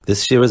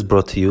This year is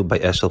brought to you by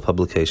Eshel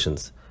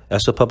Publications.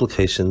 Eshel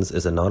Publications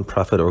is a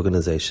non-profit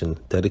organization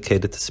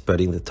dedicated to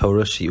spreading the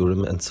Torah,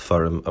 Shiurim, and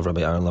Sefarim of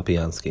Rabbi Aaron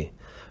Lapiansky.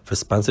 For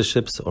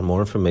sponsorships or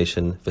more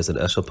information, visit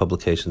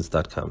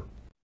eshelpublications.com.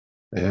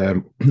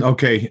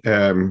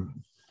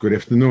 Good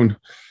afternoon.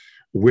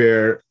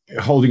 We're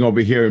holding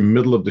over here in the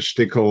middle of the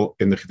shtickle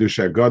in the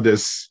Chiddushei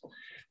Agadot,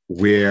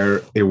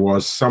 where it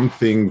was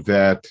something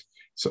that,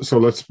 so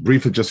let's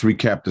briefly just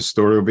recap the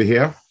story over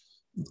here.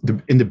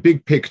 In the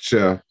big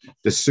picture,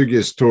 the sugya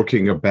is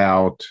talking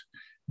about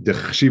the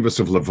chshivas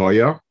of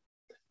Lavoya,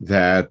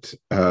 that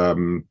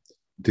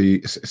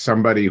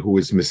somebody who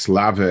is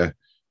mislave,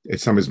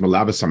 somebody is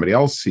malave somebody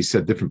else. He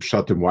said different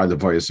pshatim why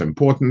Lavoya is so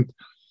important.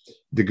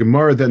 The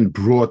Gemara then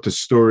brought the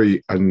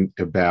story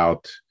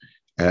about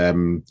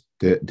when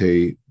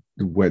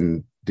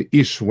the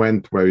Ish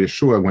went where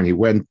Yeshua, when he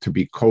went to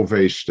be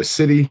kovesh the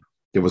city,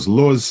 there was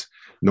laws,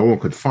 no one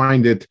could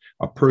find it.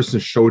 A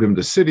person showed him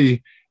the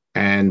city,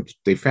 and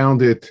they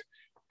found it,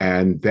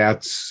 and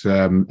that's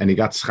and he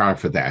got schar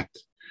for that.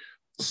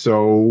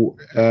 So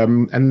the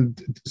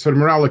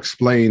Maral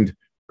explained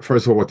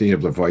first of all what the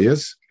Inyan of Lavoya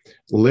is.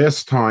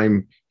 Last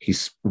time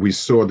we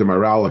saw the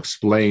Maral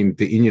explain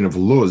the Inyan of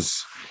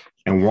Luz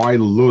and why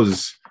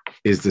Luz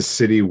is the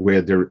city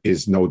where there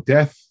is no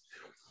death,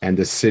 and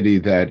the city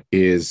that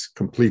is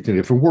completely in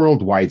a different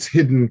world, why it's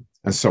hidden,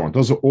 and so on.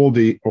 Those are all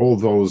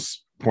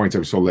those points that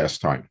we saw last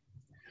time.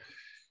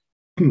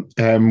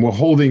 We're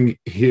holding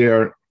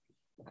here.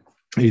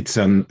 It's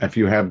if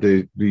you have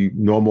the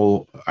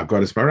normal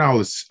Agadot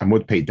Maral, it's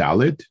Amud Pei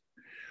Dalid,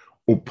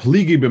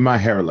 Upligi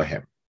b'maher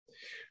lahem.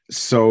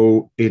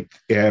 So the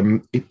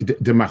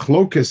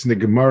machlokas in the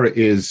Gemara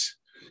is,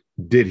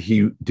 did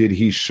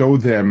he show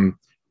them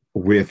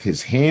with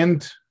his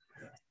hand,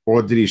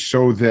 or did he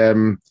show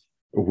them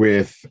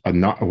with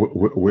either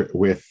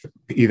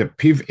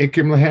piv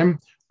ikim lahem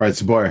or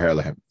etzboyer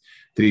lahem?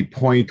 Did he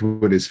point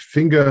with his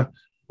finger,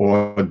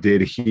 or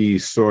did he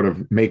sort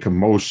of make a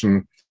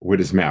motion with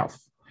his mouth?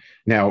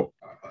 Now,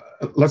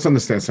 let's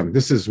understand something.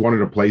 This is one of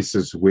the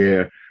places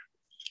where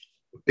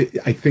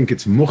I think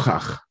it's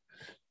muchach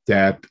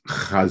that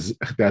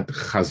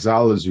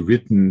Chazal is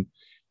written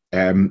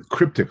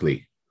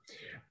cryptically.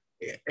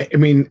 I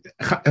mean,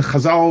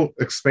 Chazal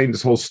explained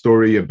this whole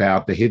story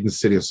about the hidden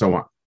city and so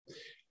on,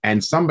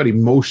 and somebody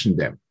motioned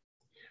them.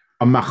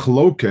 A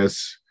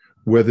machlokas,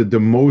 whether the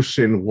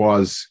motion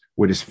was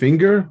with his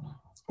finger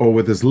or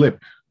with his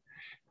lip.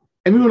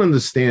 Everyone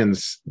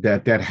understands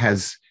that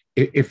has,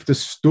 if the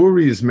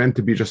story is meant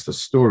to be just a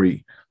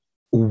story,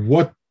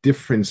 what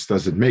difference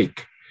does it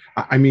make?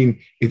 I mean,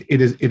 it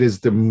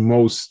is the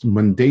most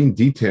mundane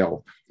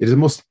detail. It is the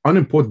most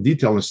unimportant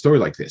detail in a story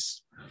like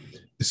this.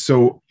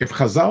 So if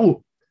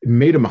Chazal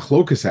made a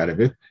machlokas out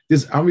of it,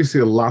 there's obviously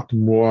a lot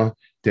more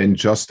than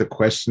just a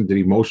question: did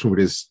he motion with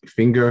his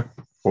finger,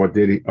 or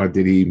did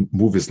he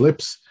move his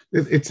lips?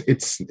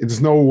 It's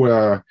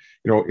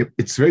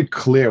very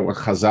clear what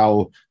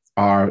Chazal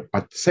are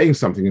saying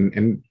something,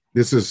 and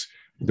this is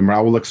the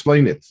Maral will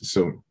explain it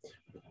soon.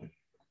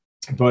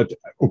 But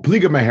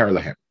upliga meher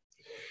lahem,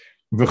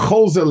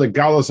 v'chol ze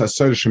legalos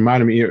asar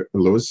shemanim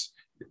luz.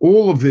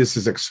 All of this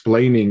is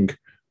explaining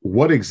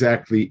what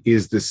exactly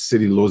is this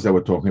city laws that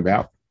we're talking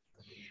about.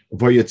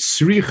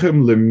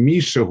 Vayetzrichem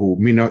lemishahu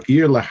mina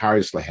ir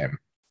laharis lahem,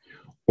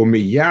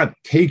 umiyad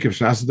tekev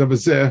shnasad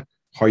avazeh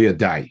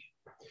hayadai.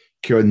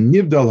 Ki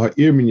nivdal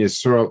ha'ir min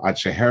Yisrael ad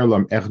sheher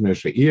lam echner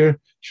she'ir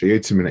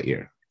sheyetzim min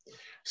ha'ir.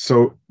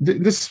 So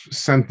this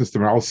sentence, the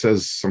Maral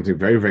says something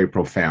very, very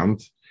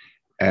profound,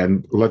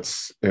 and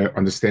let's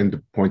understand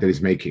the point that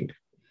he's making.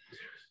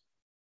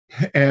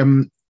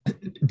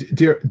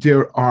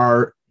 There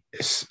are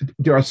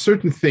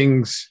certain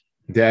things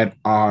that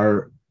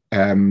are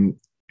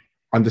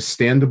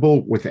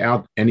understandable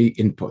without any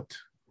input.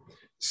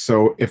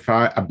 So if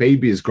a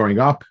baby is growing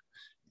up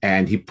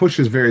and he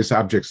pushes various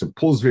objects and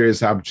pulls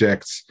various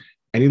objects,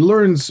 and he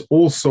learns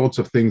all sorts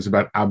of things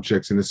about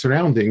objects and the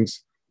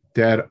surroundings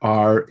that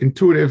are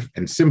intuitive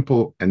and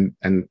simple, and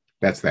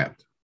that's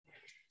that.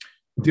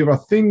 There are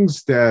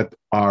things that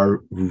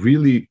are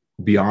really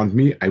beyond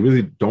me. I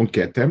really don't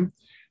get them,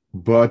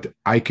 but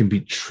I can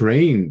be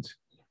trained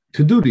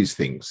to do these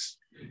things.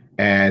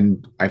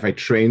 And if I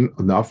train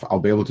enough, I'll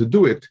be able to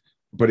do it,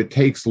 but it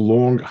takes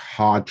long,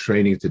 hard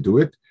training to do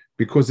it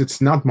because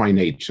it's not my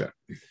nature.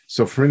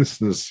 So for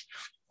instance,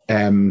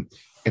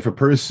 if a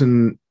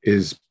person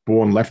is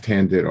born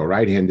left-handed or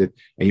right-handed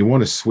and you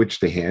want to switch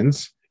the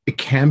hands, it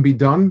can be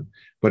done,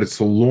 but it's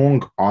a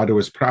long,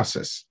 arduous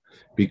process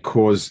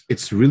because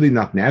it's really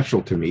not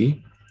natural to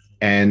me.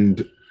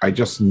 And I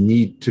just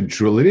need to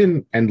drill it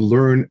in and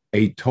learn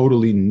a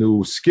totally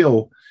new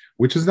skill,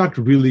 which is not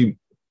really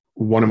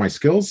one of my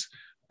skills,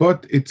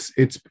 but it's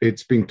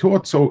being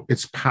taught, so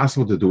it's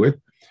possible to do it.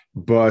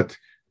 But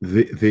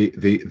the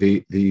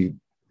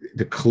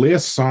clear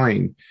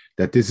sign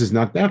that this is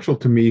not natural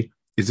to me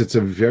is it's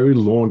a very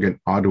long and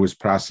arduous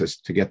process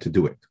to get to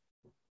do it.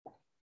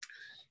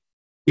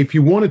 If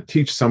you want to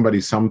teach somebody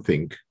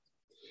something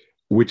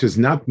which is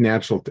not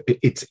natural,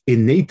 it's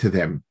innate to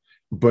them,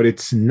 but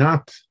it's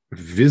not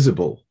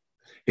visible.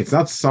 It's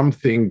not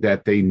something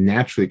that they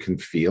naturally can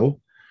feel.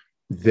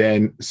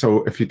 Then,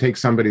 so if you take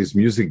somebody who's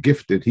music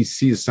gifted, he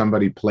sees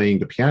somebody playing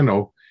the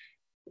piano.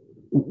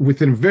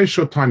 Within a very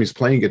short time, he's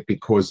playing it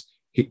because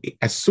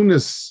as soon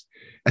as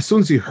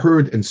he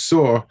heard and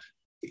saw,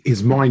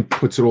 his mind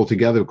puts it all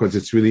together because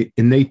it's really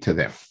innate to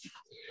them.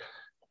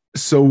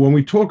 So when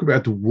we talk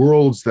about the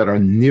worlds that are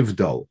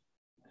nivdal,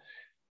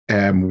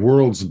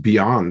 worlds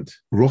beyond,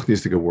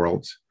 ruchnistic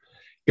worlds,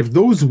 if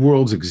those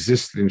worlds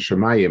existed in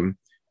Shemayim,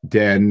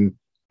 then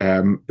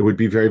it would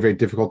be very, very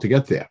difficult to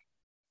get there.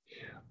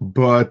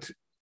 But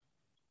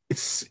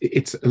it's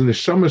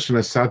neshama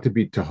shenasat to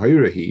be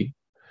tahirahi,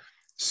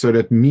 so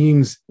that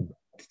means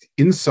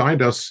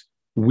inside us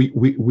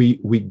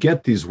we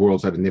get these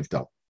worlds at a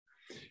nivdal.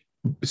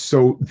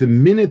 So the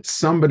minute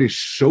somebody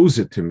shows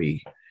it to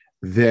me,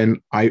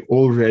 then I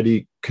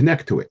already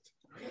connect to it.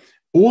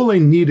 All I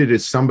needed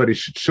is somebody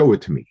should show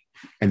it to me,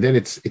 and then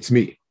it's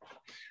me.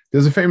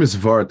 There's a famous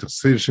vart, a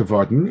Swedish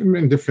vart,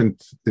 and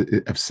different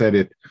have said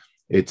it.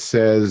 It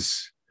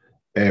says,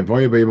 so the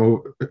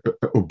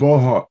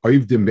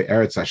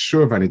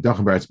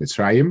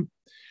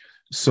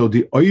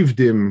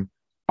Oivdim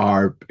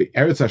are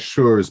Eretz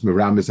Ashur's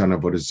Miramis and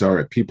Avodah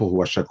Zarah, people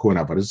who are Shakur and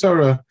Avodah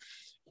Zarah,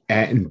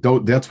 and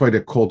that's why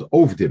they're called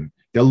Ovdim.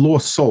 They're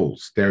lost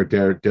souls. They're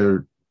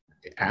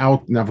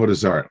out in Avodah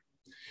Zarah.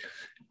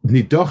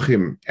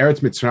 Nidochim, Eretz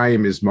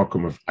Mitzrayim is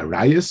Makom of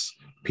Arayas,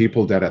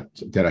 people that are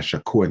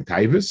Shakur and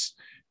Taivas,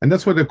 and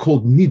that's why they're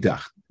called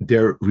Nidach.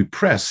 They're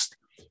repressed,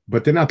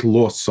 but they're not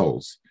lost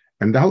souls.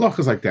 And the halacha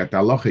is like that. The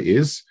halacha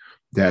is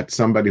that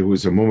somebody who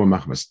is a muma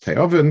machmas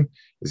te'oven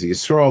is a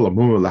Yisrael, a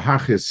muma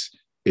lahachis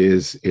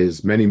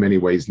is many, many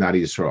ways not a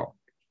Yisrael.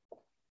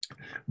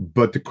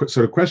 But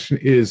so the question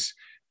is,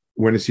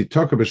 when it's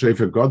Yitaka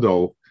b'Shefer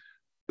Gadol,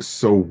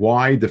 so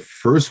why the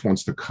first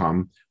ones to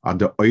come are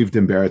the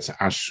Oivdim Beretz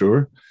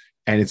Ashur,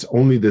 and it's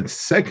only the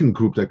second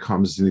group that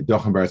comes in the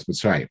Dochem Beretz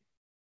Mitzrayim?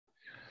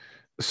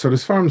 So the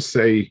Sfarim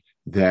say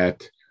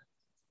that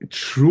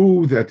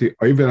true that the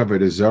Oivdim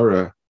Avodah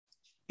Zarah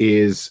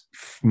is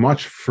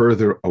much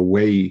further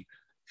away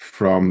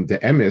from the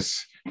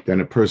emes than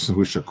a person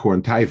who's Shakur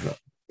and Taiva.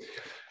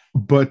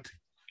 But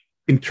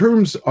in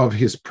terms of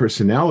his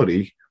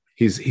personality,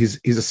 he's a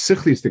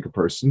sichlistic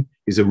person,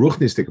 he's a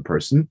ruchnistic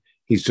person,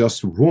 he's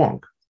just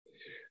wrong.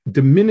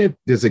 The minute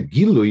there's a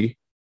gilui,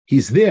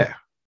 he's there.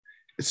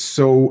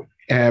 So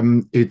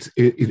it's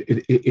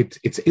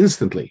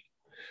instantly.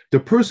 The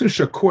person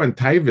Shakur and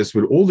Taivis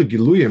with all the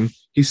giluyim,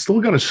 he's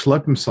still got to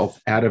schlep himself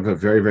out of a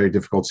very, very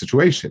difficult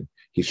situation.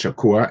 He's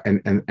Shakur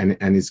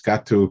and he's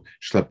got to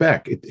schlep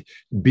back.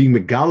 Being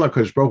Megala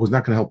Kodesh Baruch Hu is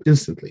not going to help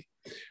instantly.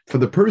 For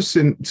the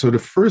person, so the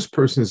first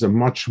person is a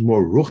much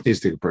more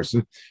ruchnistic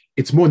person.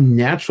 It's more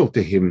natural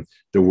to him,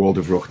 the world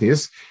of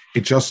ruchnis.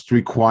 It just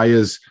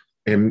requires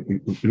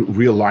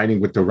realigning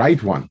with the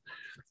right one.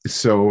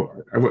 So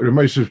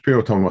Moshe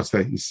Shapiro told us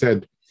that he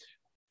said,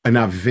 an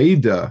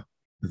Aveda,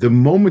 the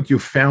moment you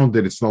found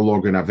it, it's no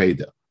longer an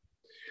Aveda.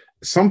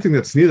 Something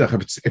that's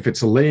nidach, if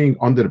it's laying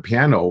under the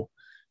piano,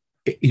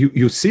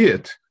 you see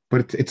it,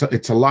 but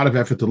it's a lot of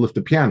effort to lift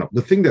the piano.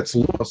 The thing that's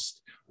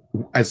lost,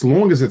 as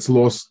long as it's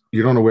lost,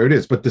 you don't know where it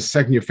is, but the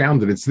second you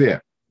found it, it's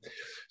there.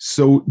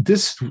 So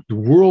this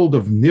world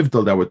of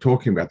nivdal that we're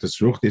talking about, this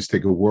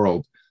ruchnistic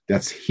world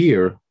that's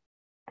here,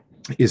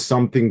 is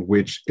something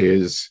which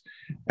is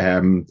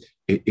going.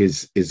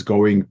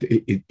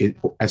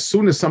 As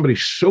soon as somebody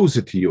shows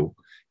it to you,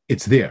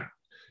 it's there.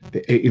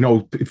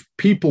 If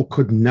people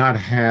could not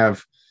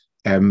have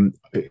a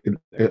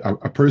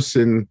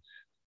person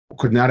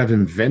could not have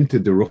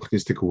invented the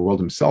ruchnistic world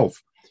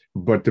himself,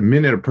 but the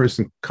minute a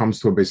person comes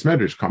to a Beis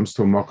Medrash, comes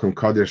to a Makom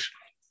Kaddish,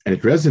 and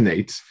it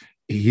resonates,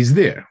 he's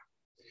there.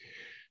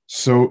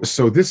 So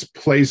this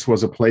place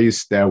was a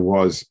place that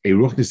was a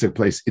ruchnistic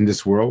place in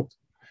this world,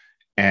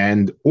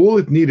 and all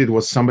it needed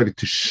was somebody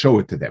to show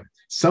it to them.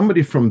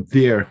 Somebody from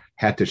there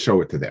had to show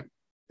it to them.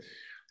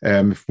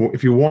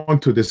 If you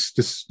want to, this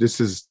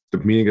is the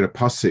meaning of the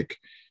pasuk.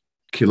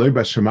 Kiloi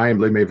b'shamayim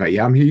lo mei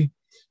vayamhi,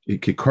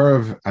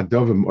 kikarav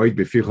adov moed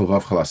befichol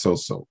vavchal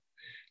asoso.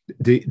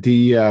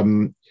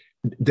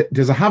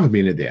 There's a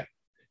havamina there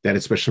that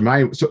it's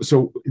b'shamayim.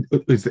 So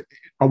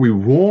are we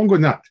wrong or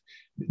not?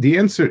 The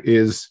answer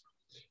is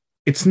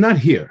it's not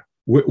here.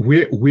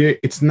 We're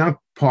it's not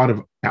part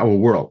of our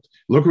world.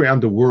 Look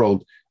around the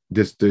world.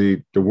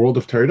 The world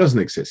of Torah doesn't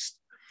exist,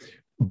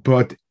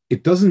 but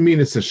it doesn't mean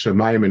it's a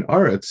Shemayim and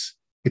Aretz.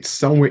 It's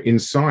somewhere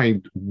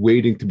inside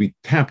waiting to be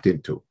tapped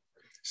into.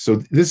 So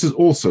this is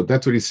also,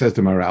 that's what he says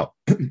to Maral.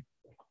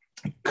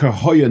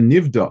 Kahoya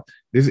nivda.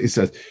 This it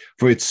says,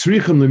 for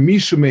itzrichem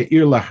lemishu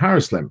me'ir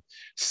laharslem.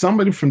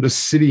 Somebody from the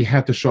city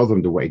had to show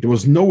them the way. There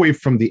was no way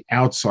from the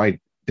outside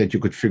that you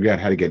could figure out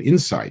how to get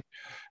inside.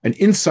 An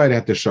inside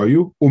had to show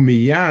you.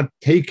 Umiyad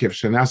tekev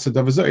shenasa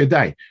davazah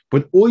yadai.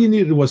 But all you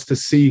needed was to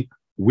see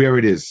where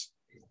it is.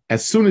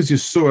 As soon as you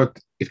saw it,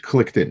 it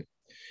clicked in.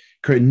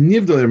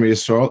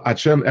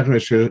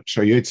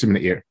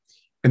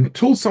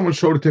 until someone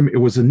showed it to him, it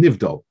was a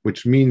nivdal,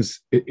 which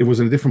means it was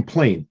in a different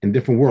plane, in a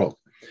different world.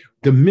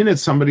 The minute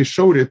somebody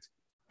showed it,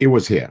 it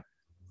was here.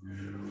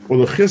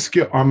 The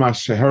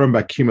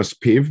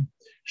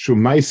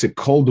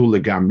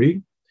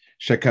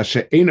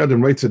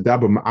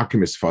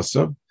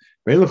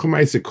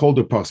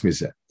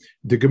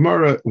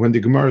Gemara, when the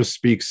Gemara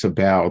speaks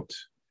about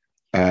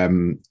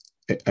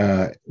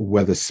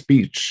whether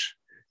speech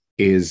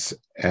is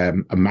a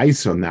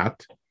maisa or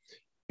not,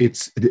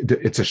 it's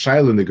a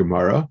shaila in the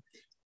Gemara,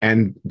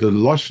 and the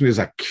lashon is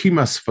a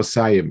kimas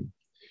fasayim,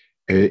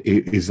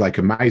 is like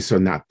a maisa or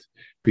not,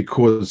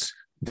 because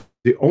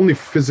the only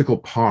physical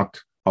part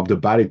of the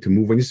body to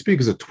move when you speak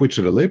is a twitch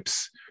of the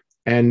lips,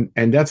 and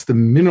that's the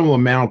minimal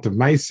amount of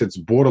maisa. It's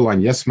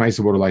borderline yes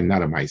maisa, borderline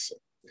not a maisa.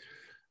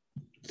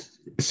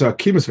 So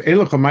kimas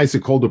elach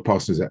maisa called the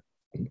person is that.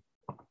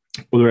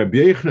 Rabbi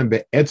Yochanan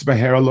be'etzba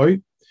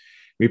heraloi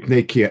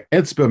mipnei ki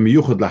etzba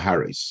miyuchad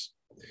laharis.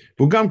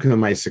 V'gam kan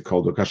maisa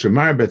called the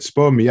kashemar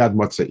be'etzbo miyad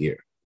motzair.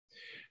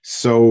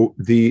 So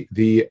the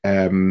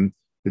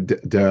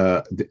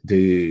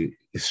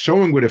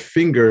showing with a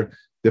finger,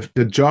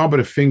 the job of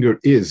the finger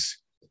is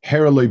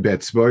heraloi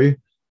be'etzboi,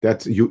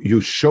 that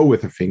you show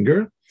with a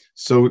finger.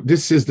 So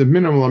this is the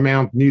minimal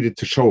amount needed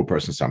to show a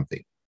person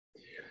something.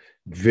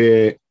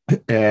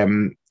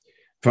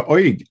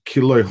 V'oid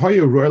ki lo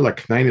hoya roer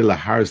laknaini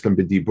laharis lam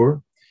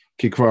bedibur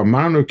ki kvar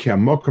amanu ki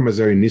amokom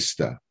azeri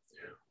nista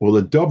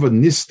u'ledova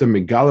nista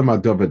megalam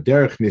adova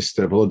derech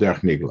nista v'lo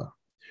derech nigla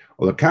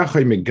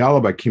u'lekachoy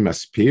megala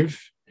b'kimas piv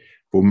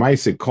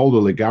v'u'maise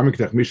koldo legamik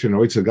dech mishen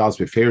oitzel gals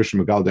b'ferish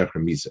megal derech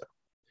remiza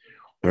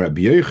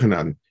Rabbi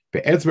Yochanan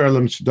be'etzber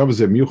lam shadova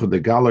ze miuchad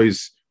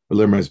legalois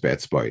v'limers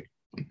be'etzboi.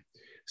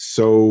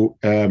 So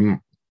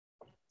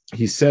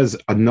he says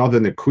another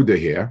nekuda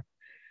here,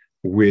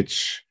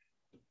 which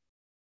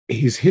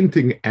he's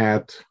hinting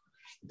at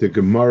the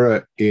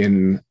Gemara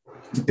in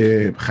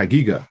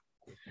Chagiga.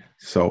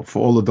 So for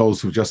all of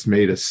those who just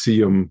made a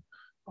siyum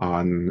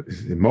on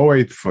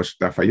Moed for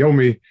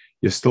Shtafayomi,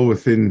 you're still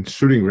within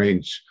shooting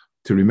range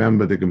to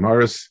remember the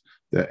Gemaras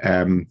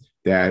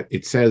that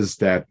it says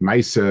that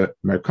Maisa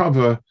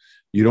Merkava,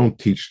 you don't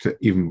teach to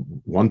even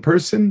one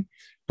person,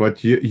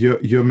 but you're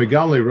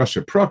Megale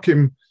Rasha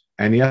Prokim,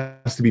 and he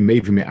has to be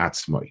Mevi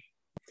Me'atzmoi.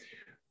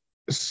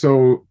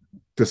 So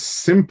the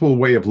simple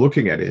way of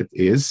looking at it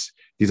is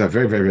these are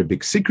very, very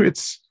big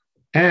secrets,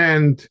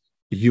 and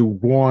you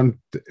want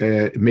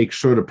to make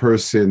sure the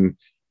person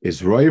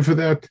is right for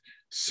that.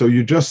 So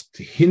you just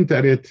hint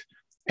at it,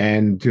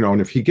 and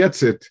and if he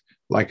gets it,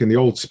 like in the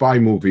old spy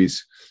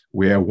movies,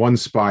 where one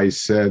spy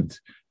said,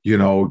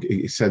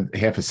 he said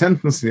half a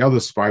sentence, and the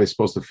other spy is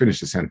supposed to finish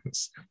the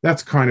sentence.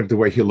 That's kind of the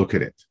way he'll look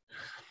at it.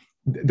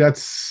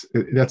 That's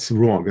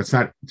wrong. That's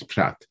not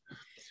pshat.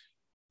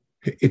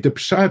 The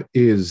pshat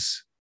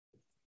is,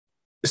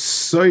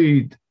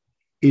 Soid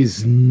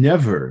is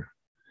never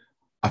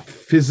a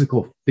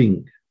physical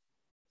thing.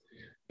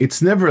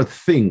 It's never a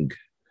thing.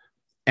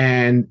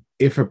 And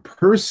if a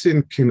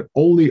person can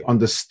only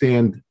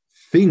understand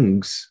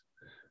things,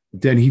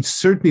 then he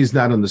certainly is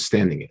not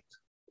understanding it.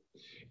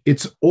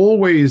 It's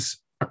always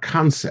a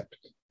concept.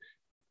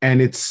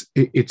 And it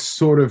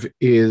sort of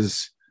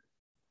is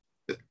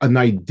an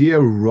idea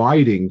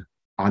riding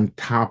on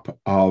top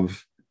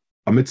of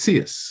a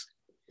metzias.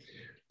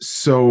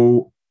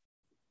 So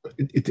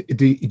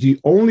the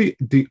only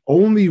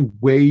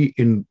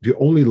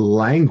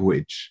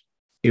language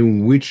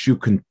in which you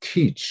can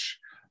teach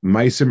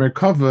Maisa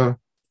Merkava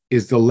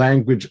is the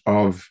language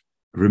of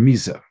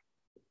Remiza.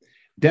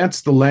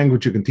 That's the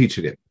language you can teach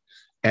it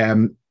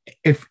in.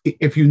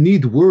 If you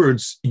need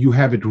words, you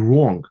have it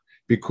wrong,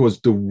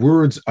 because the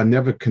words are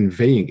never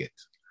conveying it.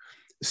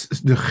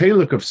 The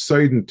chelik of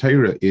Soid and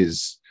Torah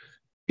is,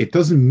 it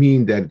doesn't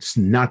mean that it's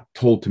not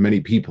told to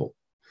many people.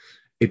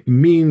 It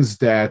means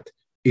that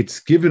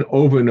it's given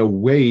over in a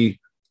way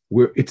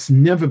where it's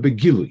never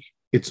begili.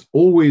 It's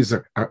always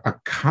a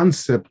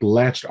concept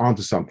latched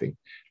onto something.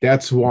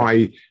 That's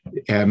why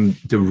the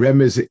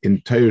remez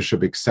in Torah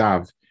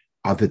Shabiksav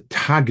are the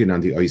tagin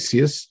on the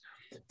Oisius.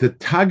 The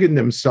tagin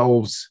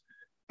themselves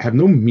have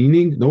no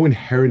meaning, no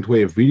inherent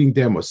way of reading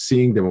them or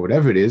seeing them or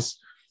whatever it is,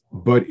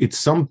 but it's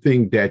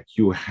something that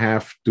you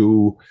have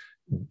to,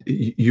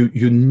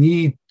 you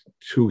need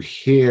to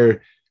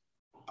hear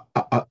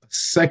a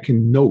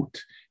second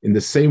note in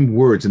the same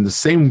words, in the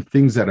same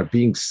things that are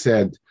being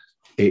said.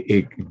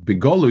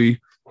 Begolui,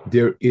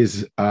 there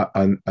is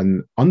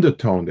an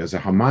undertone, there's a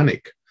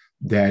harmonic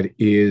that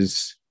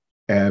is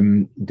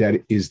the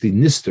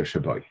nister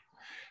shabai.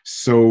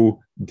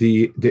 So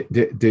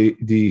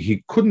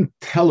he couldn't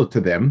tell it to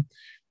them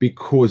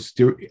because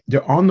there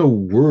are no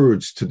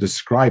words to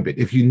describe it.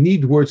 If you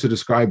need words to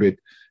describe it,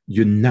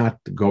 you're not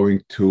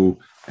going to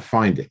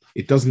find it.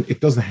 It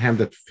doesn't have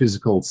that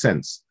physical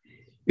sense.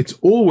 It's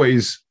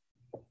always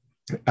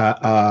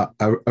a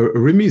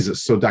remiza.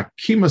 So the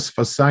kimas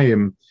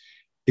fasayim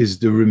is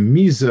the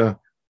remiza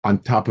on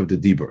top of the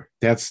dibur.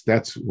 That's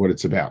what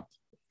it's about.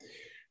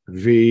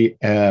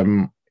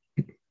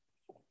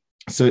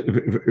 So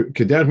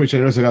Kederach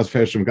Mishnah Gas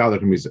Fershim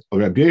Galach Mis or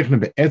Rabbi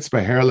Yochanan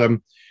be'etzba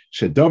herlem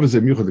shedav is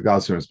a miuchad the Gal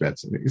Serens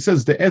Betzim. He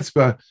says the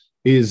etzba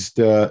is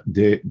the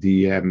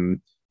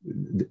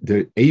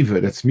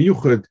ava that's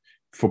miuchad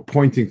for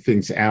pointing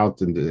things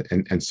out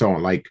and so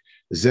on, like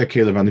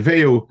Zekel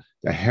Vanveu,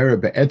 the hera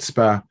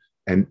be'etzba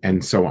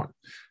and so on.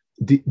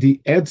 The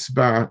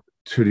etzba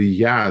to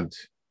the yad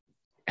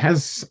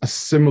has a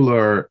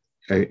similar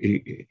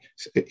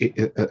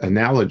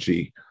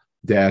analogy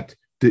that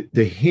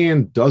the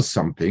hand does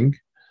something,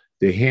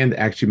 the hand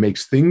actually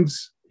makes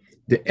things.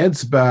 The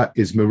etzba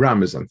is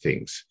miramis on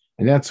things,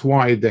 and that's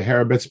why the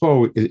hera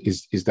be'etzbo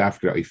is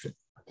dafka oifin.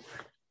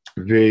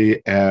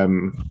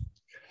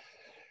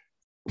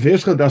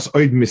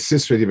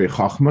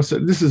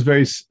 This is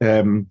very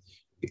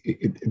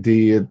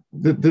the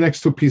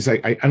next two pieces.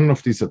 I don't know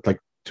if these are like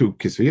two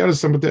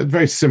kisviyas, but they're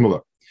very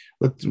similar.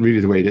 Let's read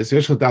it the way it is. So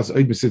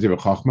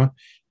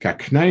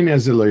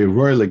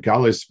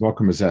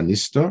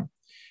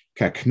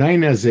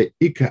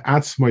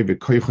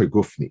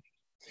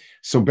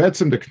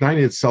Betzim, the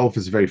Knaini itself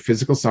is very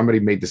physical. Somebody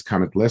made this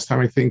comment last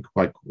time, I think,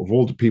 like of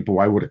all the people,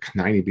 why would a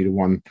Knaini be the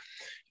one?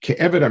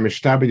 Because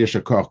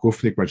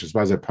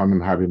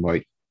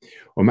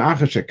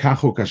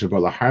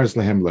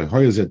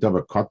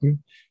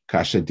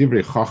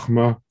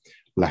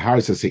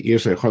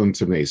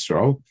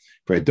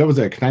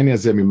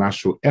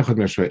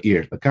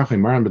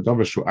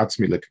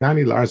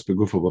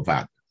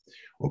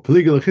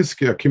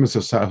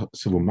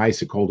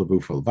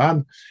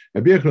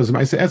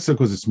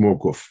it's more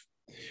guf.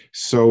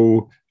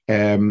 So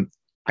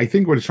I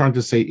think what it's trying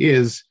to say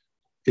is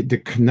the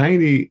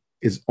Knaini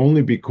is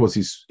only because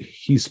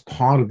he's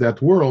part of that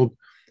world.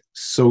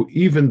 So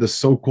even the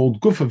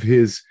so-called guf of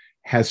his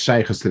has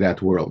shaykhs to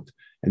that world,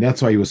 and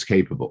that's why he was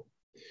capable.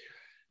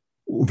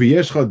 If you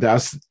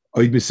mashu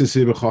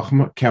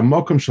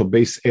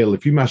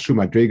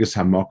madregas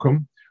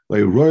hamakom.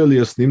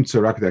 Royalius nimmt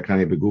rak der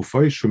kleine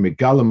begufoi schon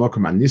megale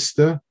mokem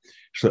anista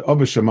shel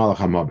ob shamal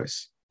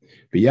hamabes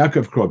be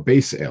Yaakov kro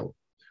base el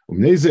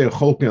neze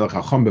cholken el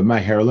chacham be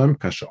my herlem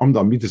kash om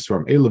da mites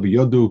from el be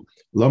yodu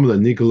lamle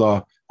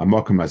nigla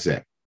amokem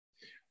azeh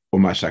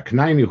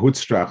shaknaini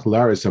hutstrach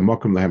laris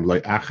amokem lehem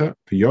loy ache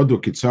be yodu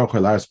kitzach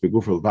laris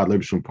begufel vad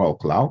lebshum paul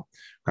klau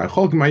ka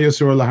cholken my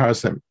yesur la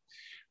harsem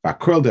va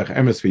krol der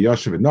ms be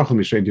yoshev nachem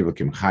mishen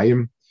divokim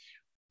chayim.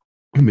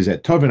 And so on.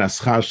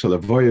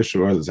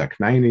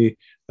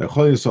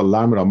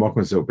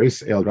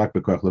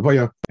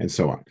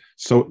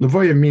 So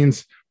levoya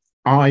means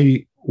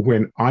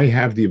when I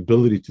have the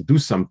ability to do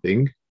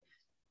something,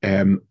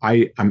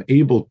 I am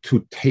able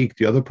to take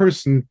the other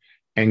person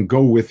and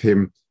go with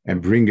him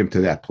and bring him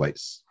to that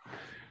place.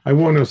 I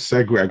want to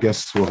segue. I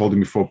guess we're holding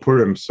before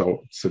Purim,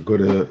 so it's a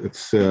good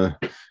it's a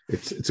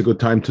good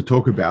time to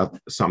talk about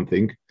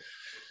something.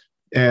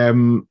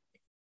 The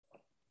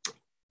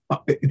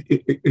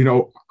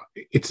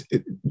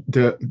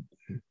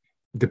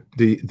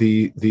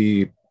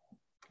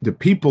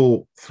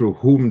people through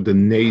whom the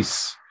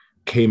nace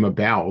came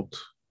about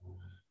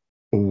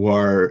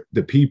were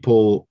the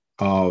people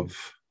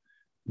of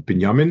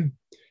Binyamin.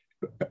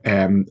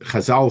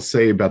 Chazal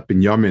say about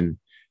Binyamin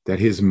that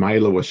his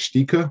Maila was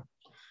shtika,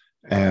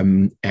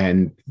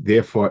 and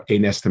therefore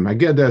Eines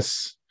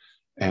Magedes,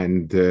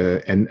 and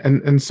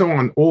so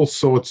on. All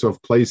sorts of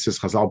places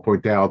Chazal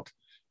point out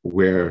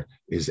where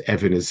his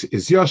Evan is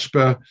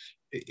Yoshba.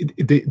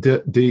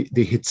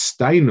 The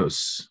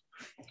Hitstainus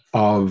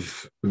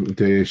of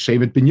the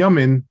Shevet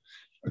Binyamin,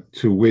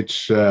 to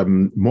which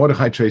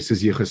Mordechai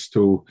traces Yichus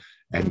to,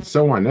 and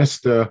so on,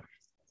 Esther,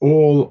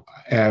 all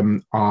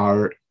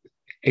are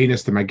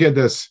Eines de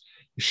Magedes.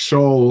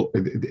 Shol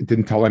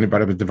didn't tell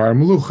anybody about Devar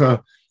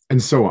Melucha,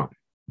 and so on.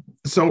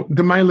 So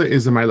the Maila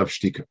is a Maila of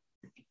Shtika.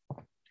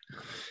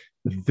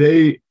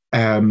 They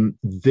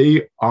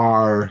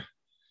are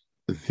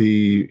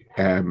they're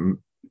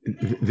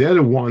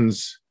the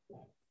ones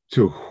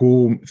through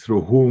whom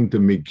the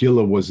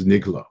Megillah was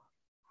Nigla.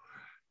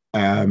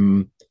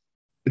 The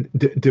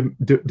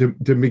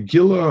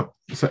Megillah.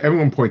 So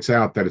everyone points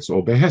out that it's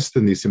all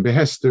Behester, Nisim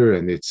Behester,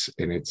 and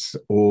it's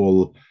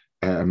all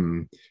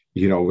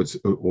it's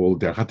all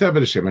Der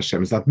Hatever, Shem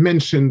Hashem is not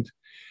mentioned.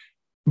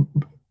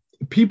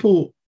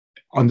 People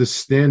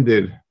understand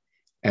it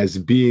as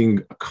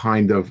being a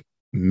kind of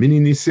mini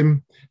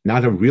Nisim,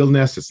 not a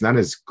realness. It's not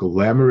as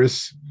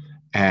glamorous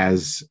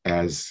as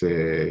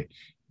Kriyas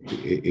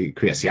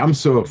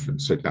Yamsuf and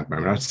Sotah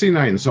Marinat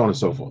Sinai and so on and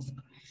so forth.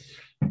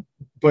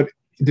 But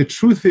the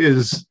truth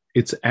is,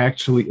 it's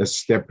actually a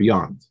step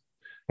beyond.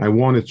 I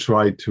want to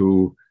try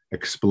to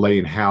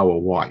explain how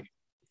or why.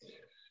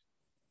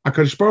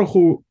 HaKadosh Baruch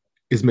Hu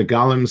is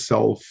Megal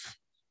himself,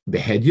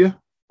 Behedya,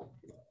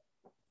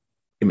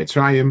 in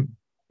Mitzrayim,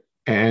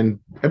 and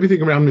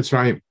everything around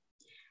Mitzrayim.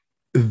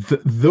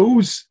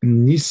 Those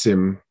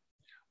Nisim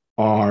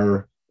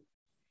are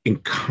in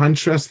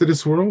contrast to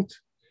this world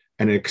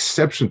and an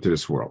exception to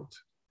this world.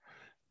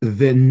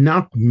 They're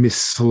not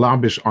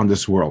mislabish on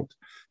this world.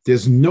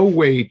 There's no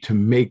way to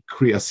make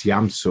Kriyas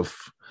Yamsuf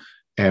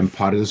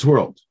part of this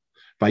world.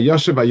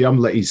 Vayoshev Hayam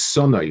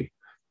le'isonoi.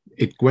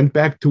 It went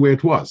back to where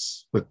it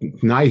was. But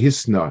Nai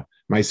Hisna,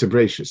 my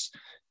Sebratius.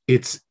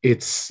 It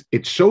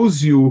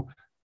shows you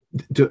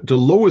the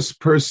lowest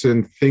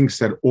person thinks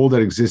that all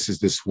that exists is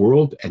this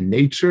world and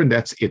nature, and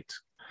that's it.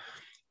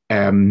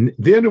 Then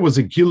there was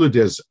a Gilud,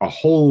 there's a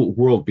whole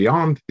world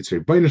beyond. It's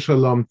Rebbeinu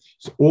Shalom,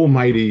 it's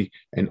almighty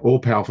and all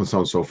powerful, and so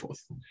on and so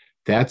forth.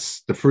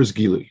 That's the first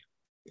Gilud.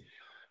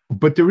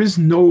 But there is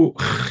no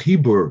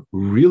chibur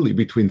really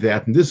between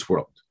that and this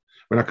world.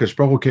 When HaKadosh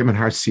Baruch Hu came in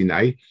Har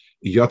Sinai,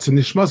 there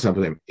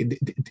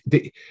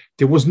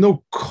was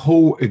no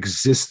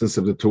coexistence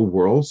of the two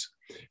worlds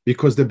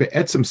because they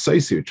be'etzem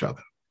seis each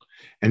other.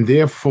 And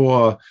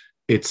therefore,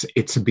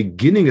 it's a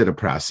beginning of the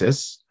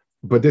process,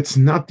 but it's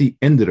not the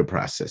end of the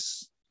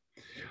process.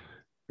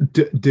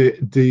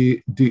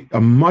 A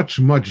much,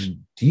 much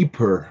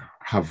deeper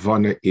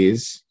Havana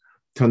is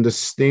to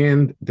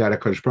understand that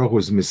HaKadosh Baruch Hu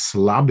is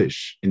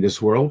mislabish in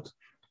this world.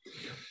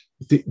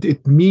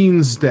 It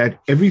means that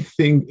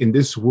everything in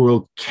this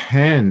world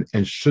can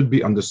and should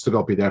be understood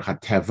al piderech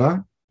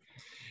hateva,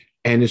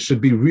 and it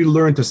should be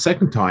relearned a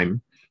second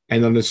time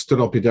and understood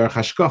al piderech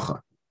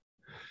hashgacha.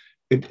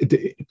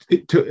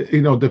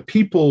 The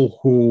people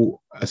who,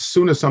 as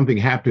soon as something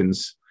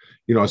happens,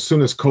 as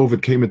soon as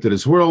COVID came into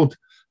this world,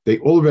 they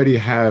already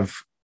have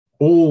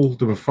all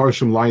the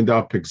Mefarshim lined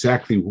up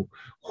exactly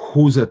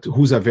who's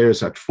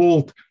Averis at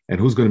fault and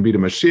who's going to be the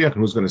Mashiach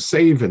and who's going to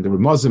save, and the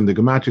Muslim, the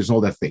Gematris, and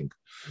all that thing.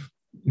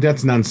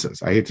 That's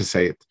nonsense. I hate to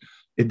say it.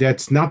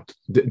 That's not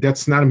a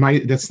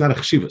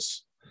chshivas.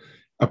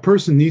 A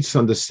person needs to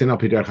understand al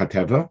piderech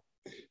hateva.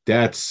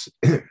 That's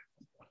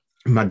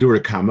madura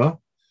kama,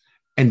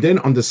 and then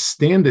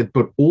understand it.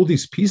 But all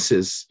these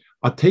pieces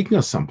are taking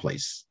us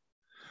someplace.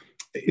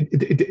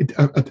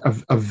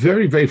 A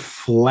very, very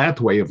flat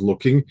way of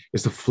looking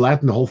is to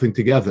flatten the whole thing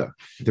together,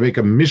 to make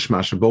a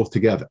mishmash of both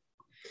together.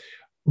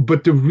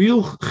 But the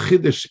real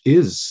chiddush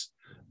is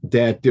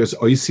that there's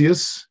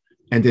oisius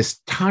and there's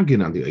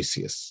tagin on the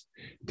oisius.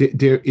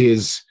 There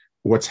is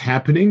what's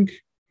happening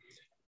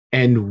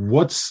and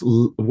what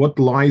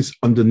lies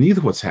underneath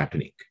what's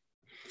happening.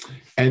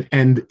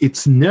 And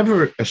it's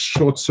never a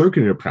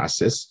short-circuited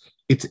process.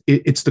 It's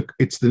the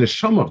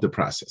neshama of the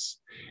process.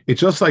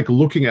 It's just like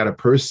looking at a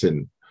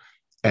person.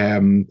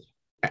 I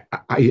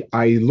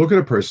look at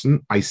a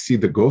person, I see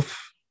the guf,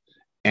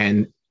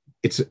 and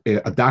it's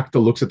a doctor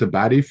looks at the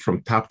body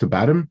from top to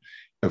bottom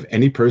of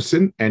any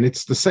person, and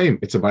it's the same.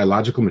 It's a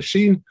biological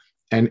machine,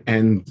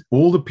 and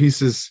all the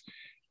pieces.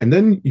 And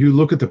then you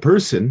look at the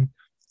person,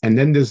 and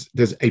then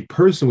there's a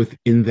person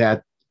within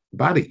that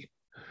body,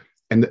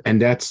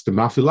 and that's the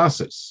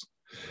mafilasis.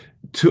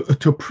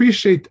 To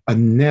appreciate a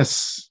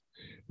ness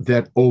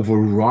that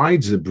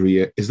overrides the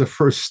bria is the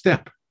first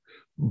step.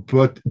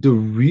 But the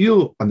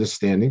real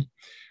understanding,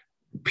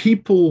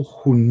 people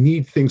who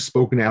need things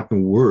spoken out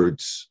in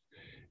words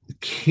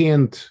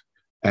can't.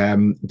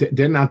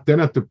 They're not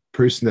the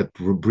person that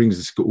brings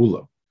the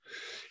geula.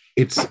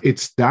 It's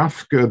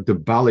dafka the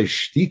bale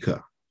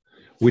shtika,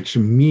 which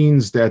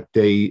means that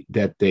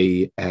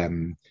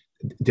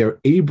they're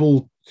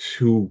able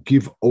to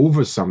give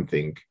over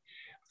something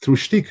through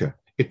shtika.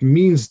 It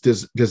means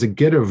there's a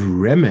get of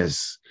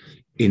remez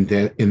in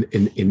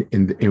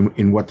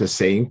what they're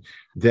saying,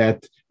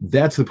 that's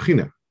the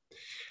b'china.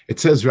 It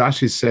says,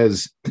 Rashi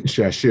says,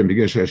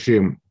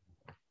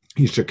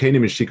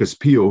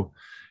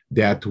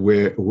 that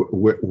we're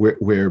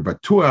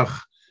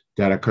batuach,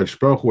 that HaKadosh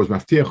Baruch Hu was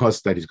maftiach us,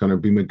 that he's going to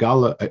be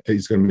megala,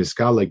 he's going to be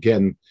miskala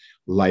again,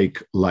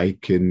 like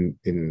in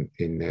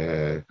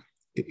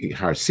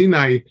Har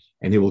Sinai,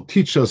 and he will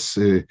teach us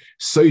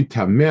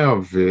Sotah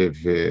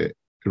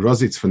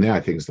Rozitz Fanei, I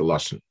think is the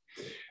lashon.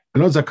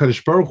 And also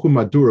HaKadosh Baruch Hu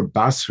Madura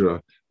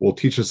Basra will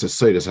teach us a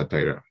Sotah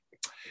HaTorah.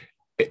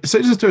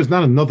 Sotah HaTorah is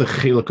not another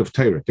chelak of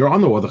Torah. There are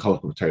no other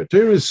chelak of Torah.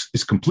 Torah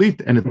is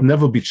complete and it will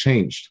never be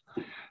changed.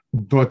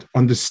 But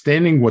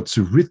understanding what's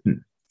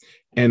written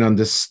and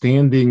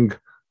understanding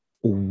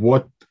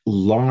what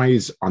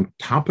lies on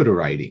top of the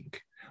writing,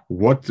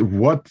 what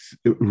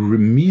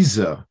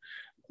remisa,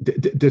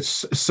 the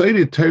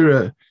Sotah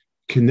Torah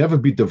can never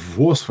be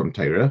divorced from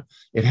Torah.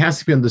 It has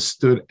to be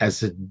understood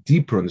as a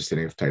deeper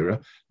understanding of Torah.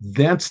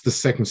 That's the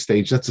second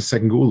stage. That's the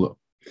second gula.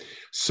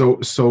 So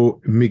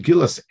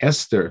Megillas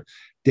Esther,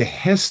 the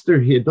Hester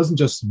here doesn't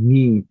just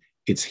mean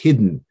it's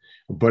hidden,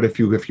 but if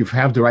you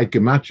have the right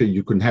gematria,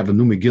 you can have a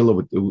new Megillah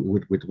with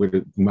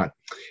Gemat.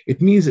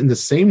 It means in the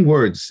same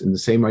words, in the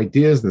same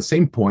ideas, in the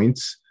same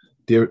points,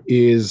 there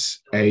is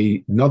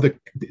a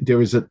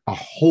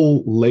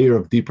whole layer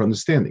of deeper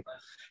understanding.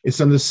 It's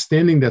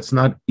understanding that's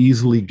not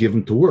easily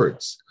given to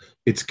words.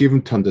 It's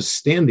given to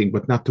understanding,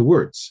 but not to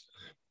words.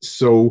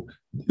 So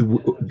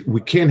we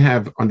can't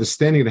have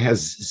understanding that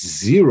has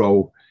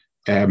zero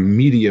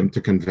medium to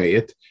convey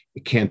it.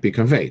 It can't be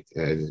conveyed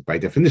by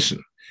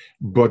definition.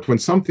 But when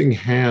something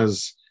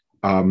has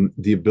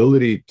the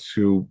ability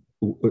to,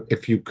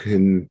 if you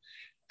can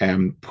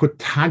put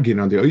tagin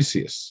on the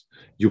oisius,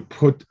 you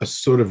put a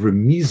sort of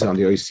remisa on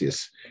the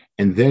oisius,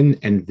 and then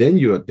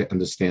you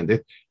understand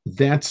it.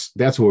 That's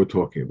what we're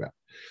talking about.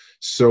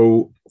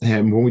 So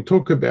when we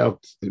talk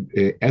about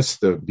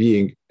Esther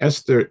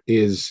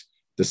is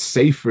the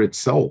Sefer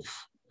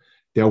itself.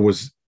 There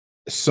was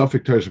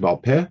Suffolk Torah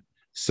Shebal Peh,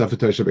 Suffolk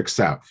Torah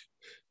Shebeksav.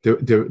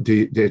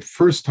 The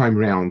first time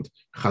round,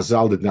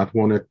 Chazal did not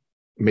want to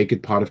make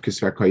it part of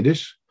Kisvei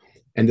Kodesh,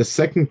 and the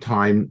second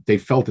time they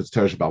felt it's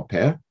Torah Shebal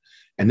Peh,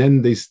 and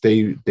then they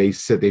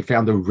said they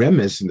found a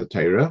remez in the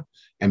Torah,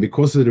 and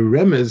because of the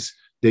remez,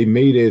 they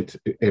made it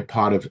a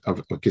part of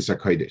Kisvei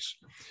Kodesh.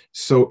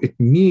 So it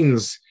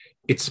means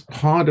it's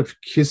part of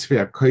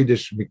Kisvei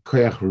Kodesh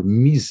mikoyach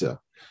remiza,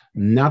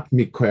 not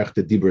mikoyach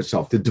the dibur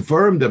itself. The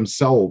dvarim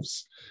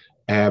themselves,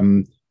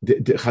 the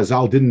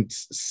Chazal didn't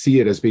see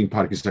it as being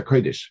part of Kisvei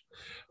Kodesh,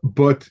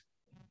 but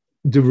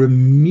the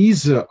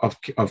remiza of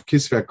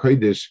Kisvei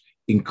Kodesh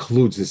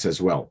includes this as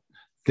well.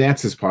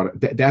 That's his part.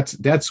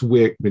 That's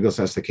where Megillas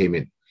Esther came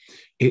in.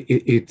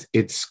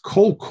 It's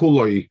kol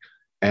kuloi.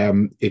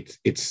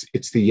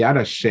 It's the Yad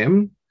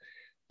Hashem,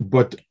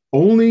 but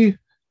only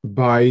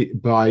by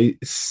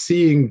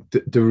seeing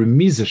the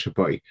remiza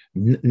shabai.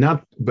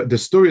 Not, but the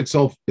story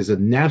itself is a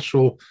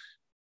natural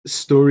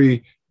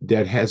story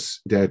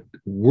that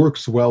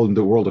works well in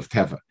the world of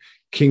Teva.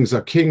 Kings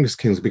are kings.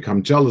 Kings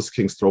become jealous.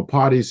 Kings throw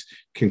parties.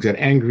 Kings get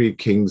angry.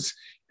 Kings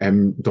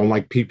don't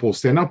like people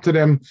stand up to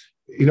them.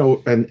 And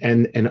on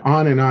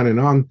and on and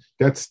on.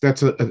 That's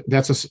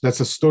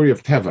a story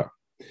of Teva,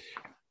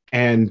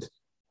 and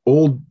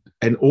all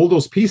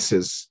those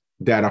pieces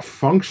that are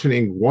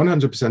functioning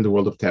 100% in the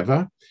world of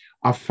Teva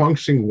are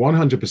functioning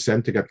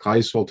 100% to get Klal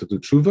Yisrael to do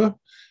tshuva,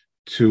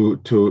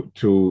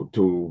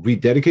 to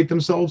rededicate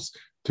themselves,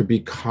 to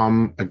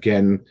become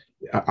again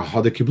a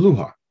Hada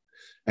Kibluha.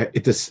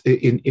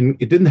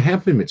 It didn't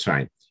happen in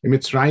Mitzrayim. In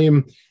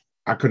Mitzrayim,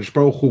 HaKadosh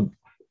Baruch Hu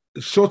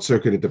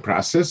short-circuited the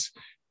process,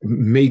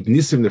 made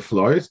Nisim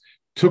Neflois,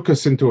 took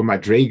us into a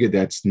madrega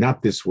that's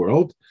not this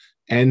world,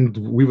 and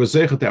we were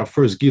zeichet our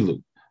first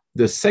Gilu.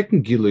 The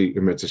second Gilui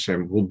in Metz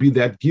Hashem will be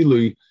that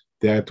Gilui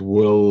that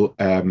will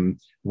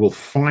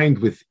find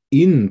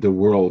within the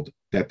world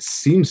that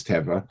seems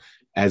Teva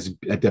as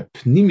at the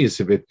pnimius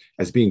of it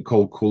as being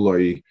kol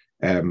kuloi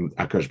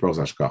Akash Baruch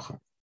Hashgacha.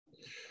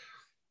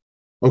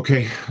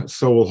 Okay,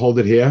 so we'll hold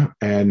it here,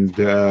 and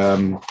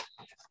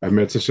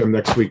Metz Hashem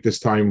next week. This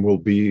time will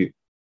be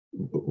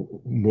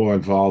more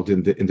involved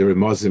in the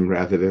Remazim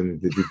rather than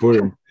the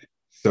Diburim.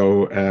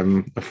 So a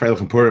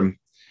Freilich Purim.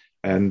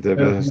 And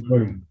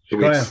 2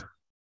 weeks.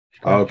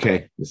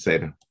 Okay,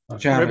 Seder.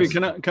 Maybe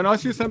can I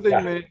ask you something,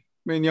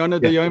 Minyana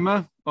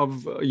Dayoma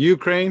of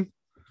Ukraine?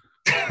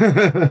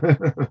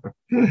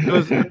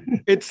 Because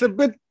it's a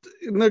bit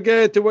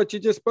negated to what you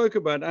just spoke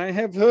about. I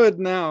have heard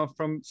now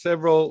from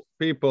several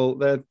people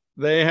that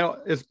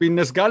it's been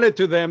nisgalet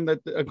to them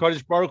that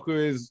Kodesh Baruch Hu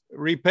is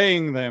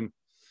repaying them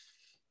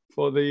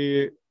for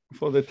the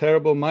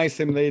terrible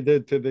maisim they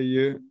did to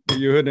the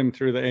Yehudim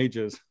through the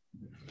ages.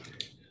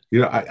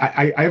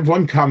 I have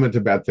one comment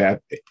about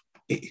that.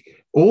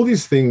 All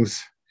these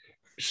things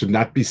should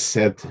not be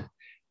said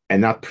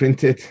and not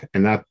printed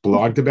and not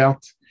blogged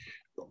about.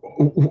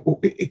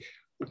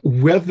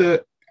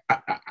 Whether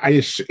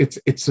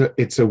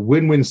it's a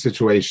win-win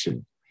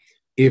situation.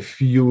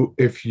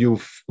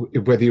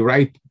 Whether you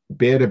write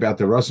bad about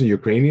the Russian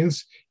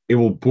Ukrainians, it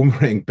will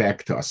boomerang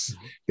back to us.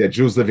 There are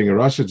Jews living in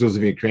Russia, Jews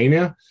living in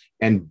Ukraine,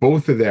 and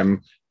both of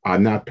them are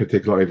not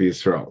particularly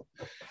Israel.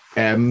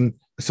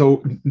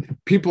 So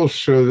people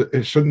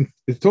shouldn't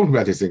talk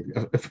about these things.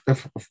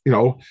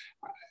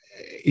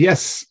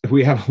 Yes,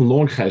 we have a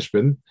long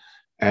cheshbon,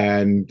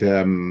 and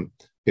there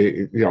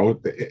is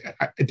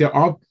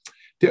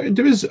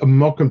a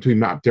mokum to be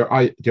mapped.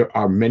 There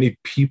are many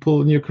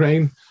people in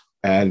Ukraine,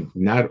 and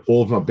not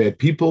all of them are bad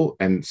people,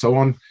 and so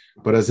on.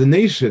 But as a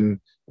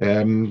nation,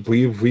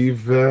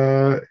 we've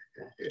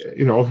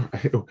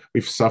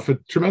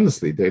suffered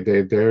tremendously.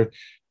 They're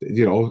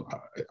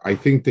I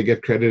think they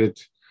get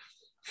credited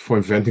for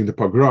inventing the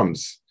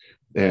pogroms.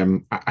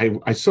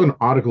 I saw an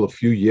article a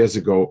few years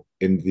ago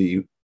in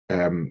the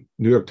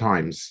New York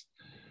Times.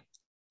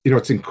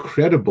 It's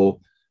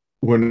incredible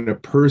when a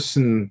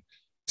person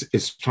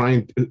is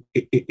trying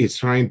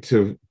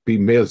to be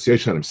male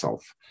on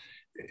himself.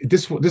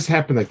 This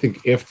happened, I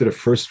think, after the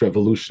first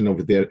revolution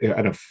over there,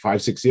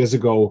 5-6 years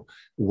ago,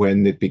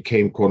 when it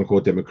became quote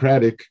unquote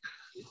democratic.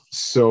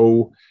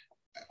 So,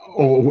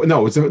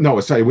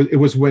 it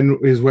was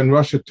when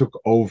Russia took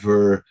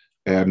over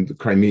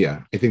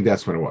Crimea. I think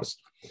that's when it was.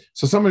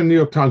 So someone in the New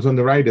York Times, one of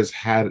the writers,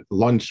 had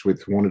lunch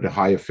with one of the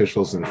high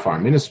officials in the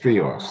foreign ministry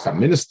or some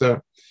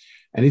minister,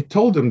 and he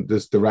told him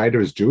the writer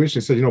is Jewish.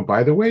 He said,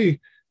 by the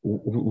way,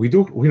 we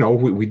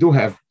do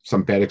have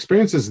some bad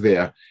experiences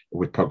there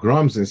with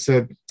pogroms. And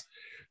said,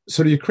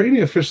 so the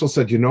Ukrainian official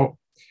said,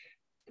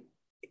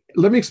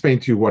 let me explain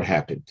to you what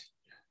happened.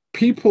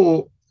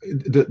 People,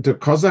 the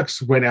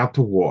Cossacks went out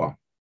to war.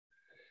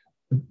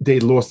 They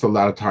lost a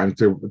lot of time.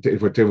 They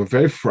were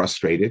very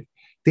frustrated.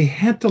 They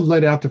had to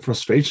let out the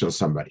frustration of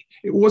somebody.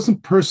 It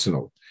wasn't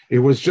personal. It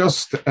was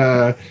just,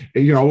 you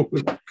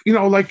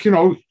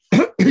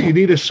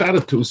need a shot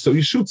or two, so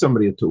you shoot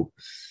somebody or two.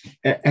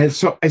 And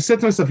so I said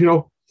to myself,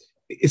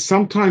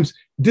 sometimes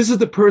this is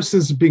the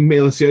person's being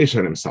Melis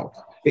on himself.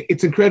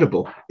 It's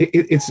incredible.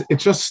 It's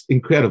just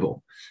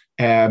incredible.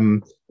 I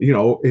don't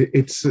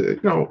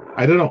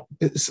know.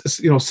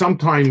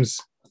 Sometimes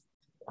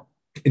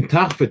in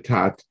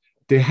Tachvetat,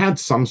 they had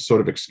some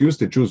sort of excuse.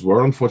 The Jews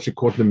were unfortunately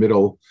caught in the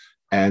middle,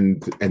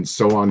 and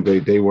so on.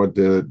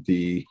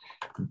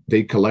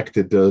 They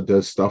collected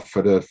the stuff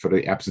for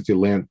the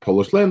absentee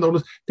Polish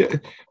landowners.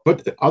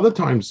 But other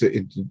times,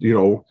 the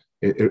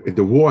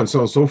war and so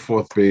on and so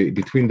forth,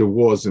 between the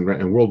wars and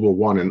World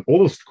War I and all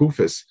those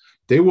kufis,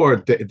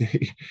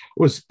 it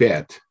was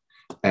bad.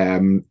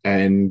 But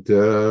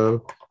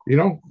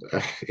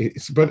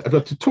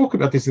to talk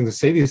about this and to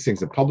say these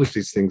things and publish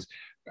these things,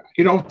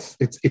 what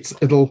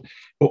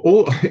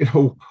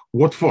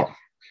for?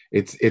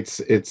 I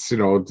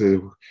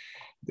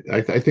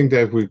think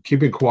that we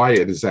keeping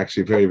quiet is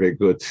actually very, very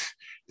good,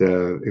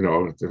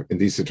 in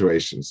these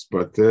situations.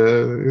 But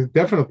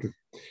definitely,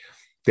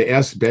 they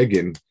asked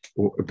Begin.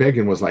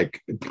 Begin was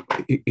like,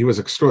 he was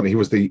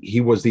extraordinary.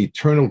 He was the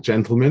eternal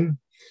gentleman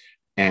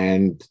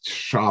and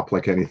sharp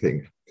like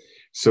anything.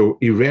 So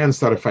Iran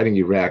started fighting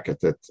Iraq at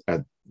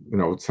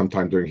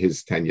sometime during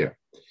his tenure.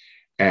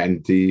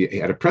 And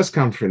at a press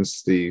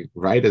conference, the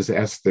journalists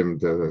asked him,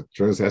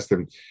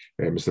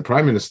 Mr.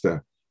 Prime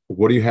Minister,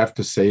 what do you have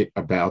to say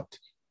about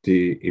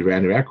the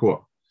Iran-Iraq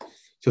war? He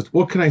says,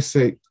 what can I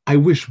say? I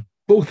wish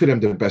both of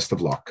them the best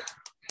of luck.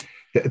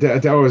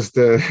 That was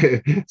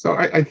so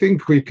I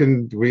think we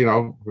can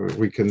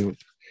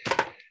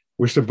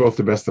wish them both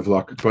the best of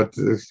luck. But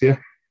yeah.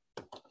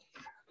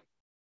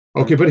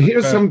 Okay, but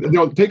here's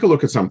take a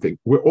look at something.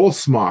 We're all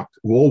smart.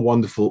 We're all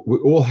wonderful. We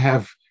all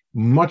have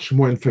much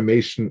more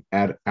information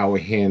at our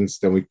hands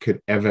than we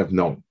could ever have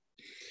known.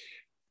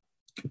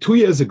 2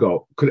 years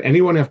ago, could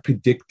anyone have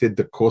predicted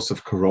the course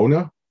of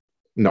Corona?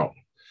 No.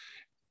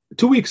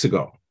 2 weeks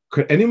ago,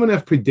 could anyone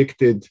have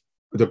predicted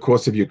the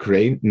course of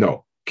Ukraine?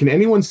 No. Can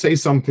anyone say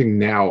something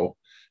now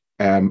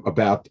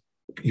about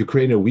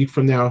Ukraine a week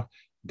from now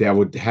that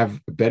would have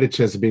a better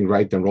chance of being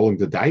right than rolling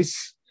the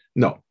dice?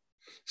 No.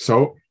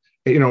 So,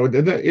 we know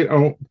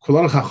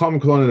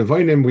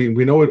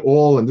it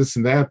all and this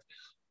and that.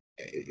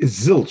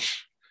 It's zilch.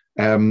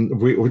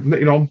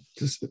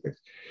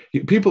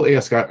 People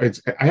ask. I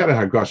had a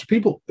hagash.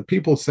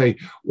 People say,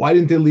 why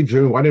didn't they leave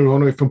Germany? Why didn't they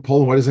run away from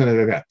Poland? Why doesn't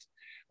it that?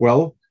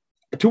 Well,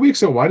 2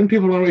 weeks ago, why didn't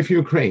people run away from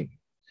Ukraine?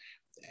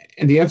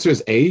 And the answer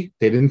is A,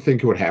 they didn't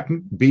think it would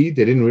happen. B,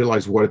 they didn't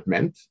realize what it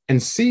meant.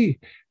 And C,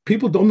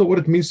 people don't know what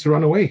it means to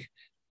run away.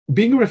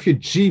 Being a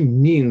refugee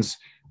means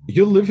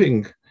you're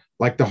living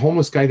like the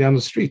homeless guy down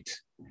the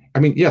street. I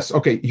mean, yes,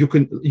 okay, you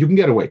can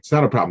get away. It's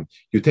not a problem.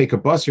 You take a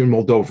bus, you're in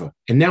Moldova.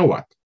 And now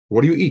what?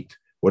 What do you eat?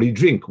 What do you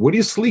drink? Where do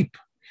you sleep?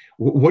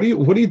 What do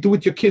you do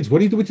with your kids? What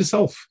do you do with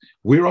yourself?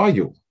 Where are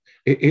you?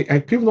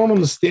 People don't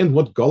understand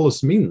what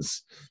Golos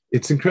means.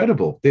 It's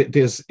incredible. The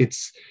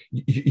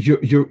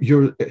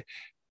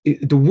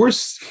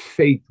worst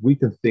fate we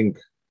can think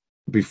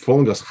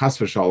befalling us, chas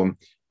v'shalom,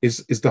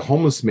 is the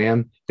homeless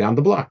man down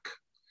the block,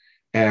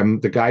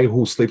 the guy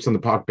who sleeps on the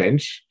park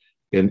bench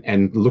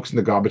and looks in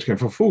the garbage can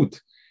for food.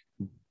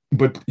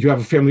 But you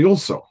have a family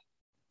also,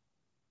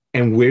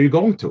 and where are you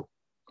going to?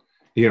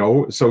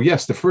 So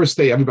yes, the first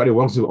day everybody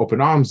welcomes you with open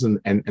arms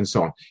and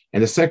so on,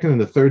 and the second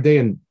and the third day,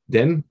 and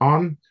then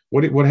on,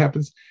 what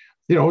happens?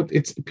 I don't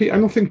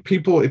think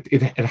people.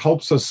 It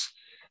helps us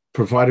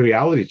provide a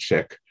reality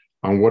check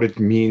on what it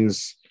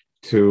means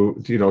to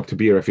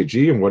be a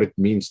refugee and what it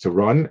means to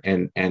run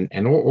and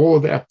all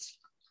of that.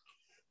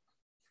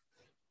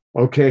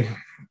 Okay,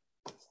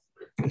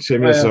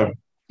 Shem,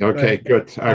 okay, good.